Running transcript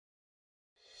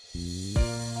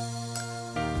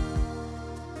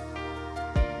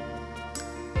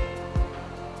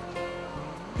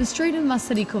The street of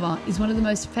Masarykova is one of the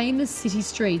most famous city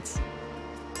streets.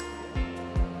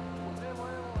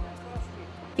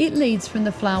 It leads from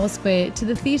the Flower Square to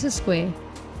the Theatre Square.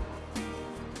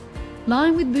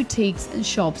 Lined with boutiques and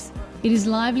shops, it is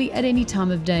lively at any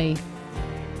time of day.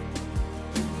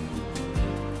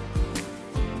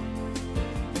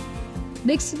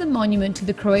 Next to the monument to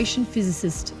the Croatian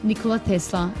physicist Nikola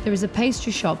Tesla, there is a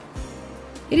pastry shop.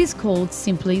 It is called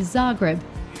simply Zagreb.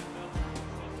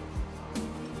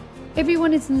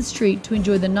 Everyone is in the street to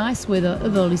enjoy the nice weather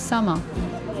of early summer.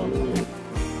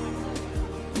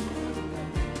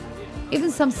 Even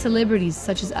some celebrities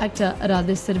such as actor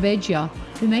Rade Serveđija,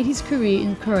 who made his career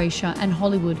in Croatia and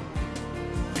Hollywood.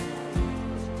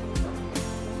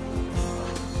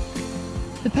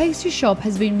 The pastry shop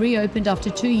has been reopened after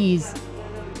 2 years.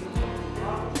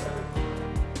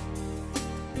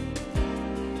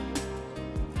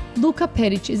 Luka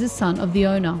Perić is the son of the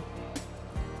owner.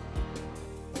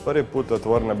 Prvi put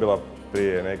otvorena bila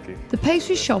prije nekih. The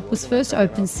pastry shop was first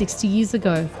opened 60 years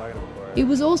ago. It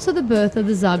was also the birth of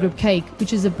the Zagreb cake,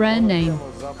 which is a brand name.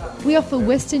 We offer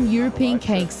Western European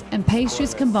cakes and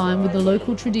pastries combined with the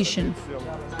local tradition.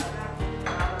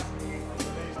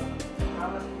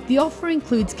 The offer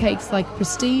includes cakes like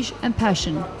Prestige and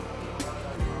Passion.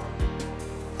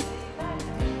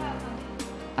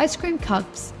 Ice cream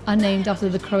cups are named after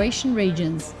the Croatian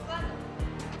regions.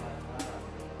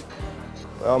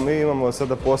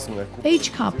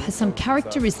 Each cup has some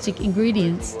characteristic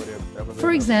ingredients.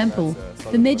 For example,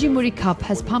 the Međimurje cup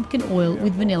has pumpkin oil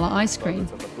with vanilla ice cream.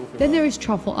 Then there is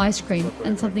truffle ice cream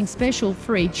and something special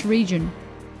for each region.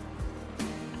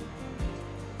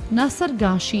 Nasar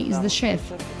Gashi is the chef.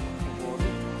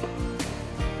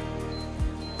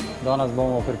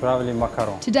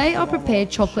 Today I prepared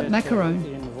chocolate macaron.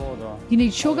 You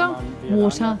need sugar,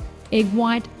 water, egg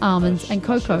white, almonds and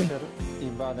cocoa.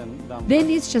 Then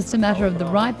it's just a matter of the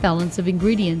right balance of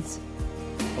ingredients.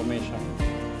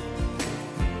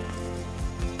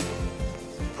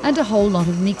 And a whole lot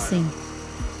of mixing.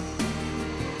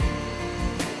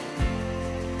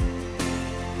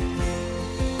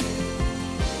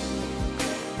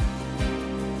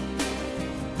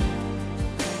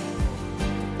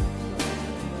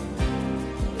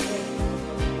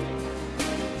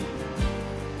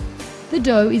 The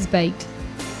dough is baked.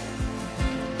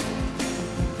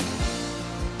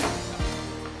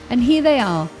 And here they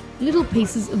are, little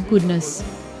pieces of goodness.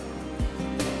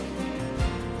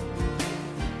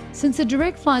 Since the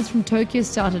direct flights from Tokyo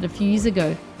started a few years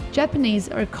ago, Japanese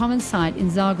are a common sight in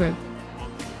Zagreb.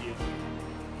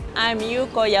 I'm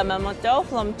Yuko Yamamoto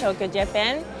from Tokyo,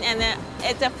 Japan, and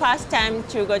it's the first time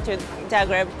to go to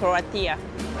Zagreb, Croatia.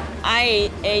 I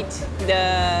ate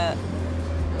the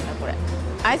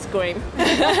ice cream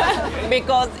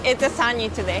because it's sunny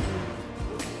today.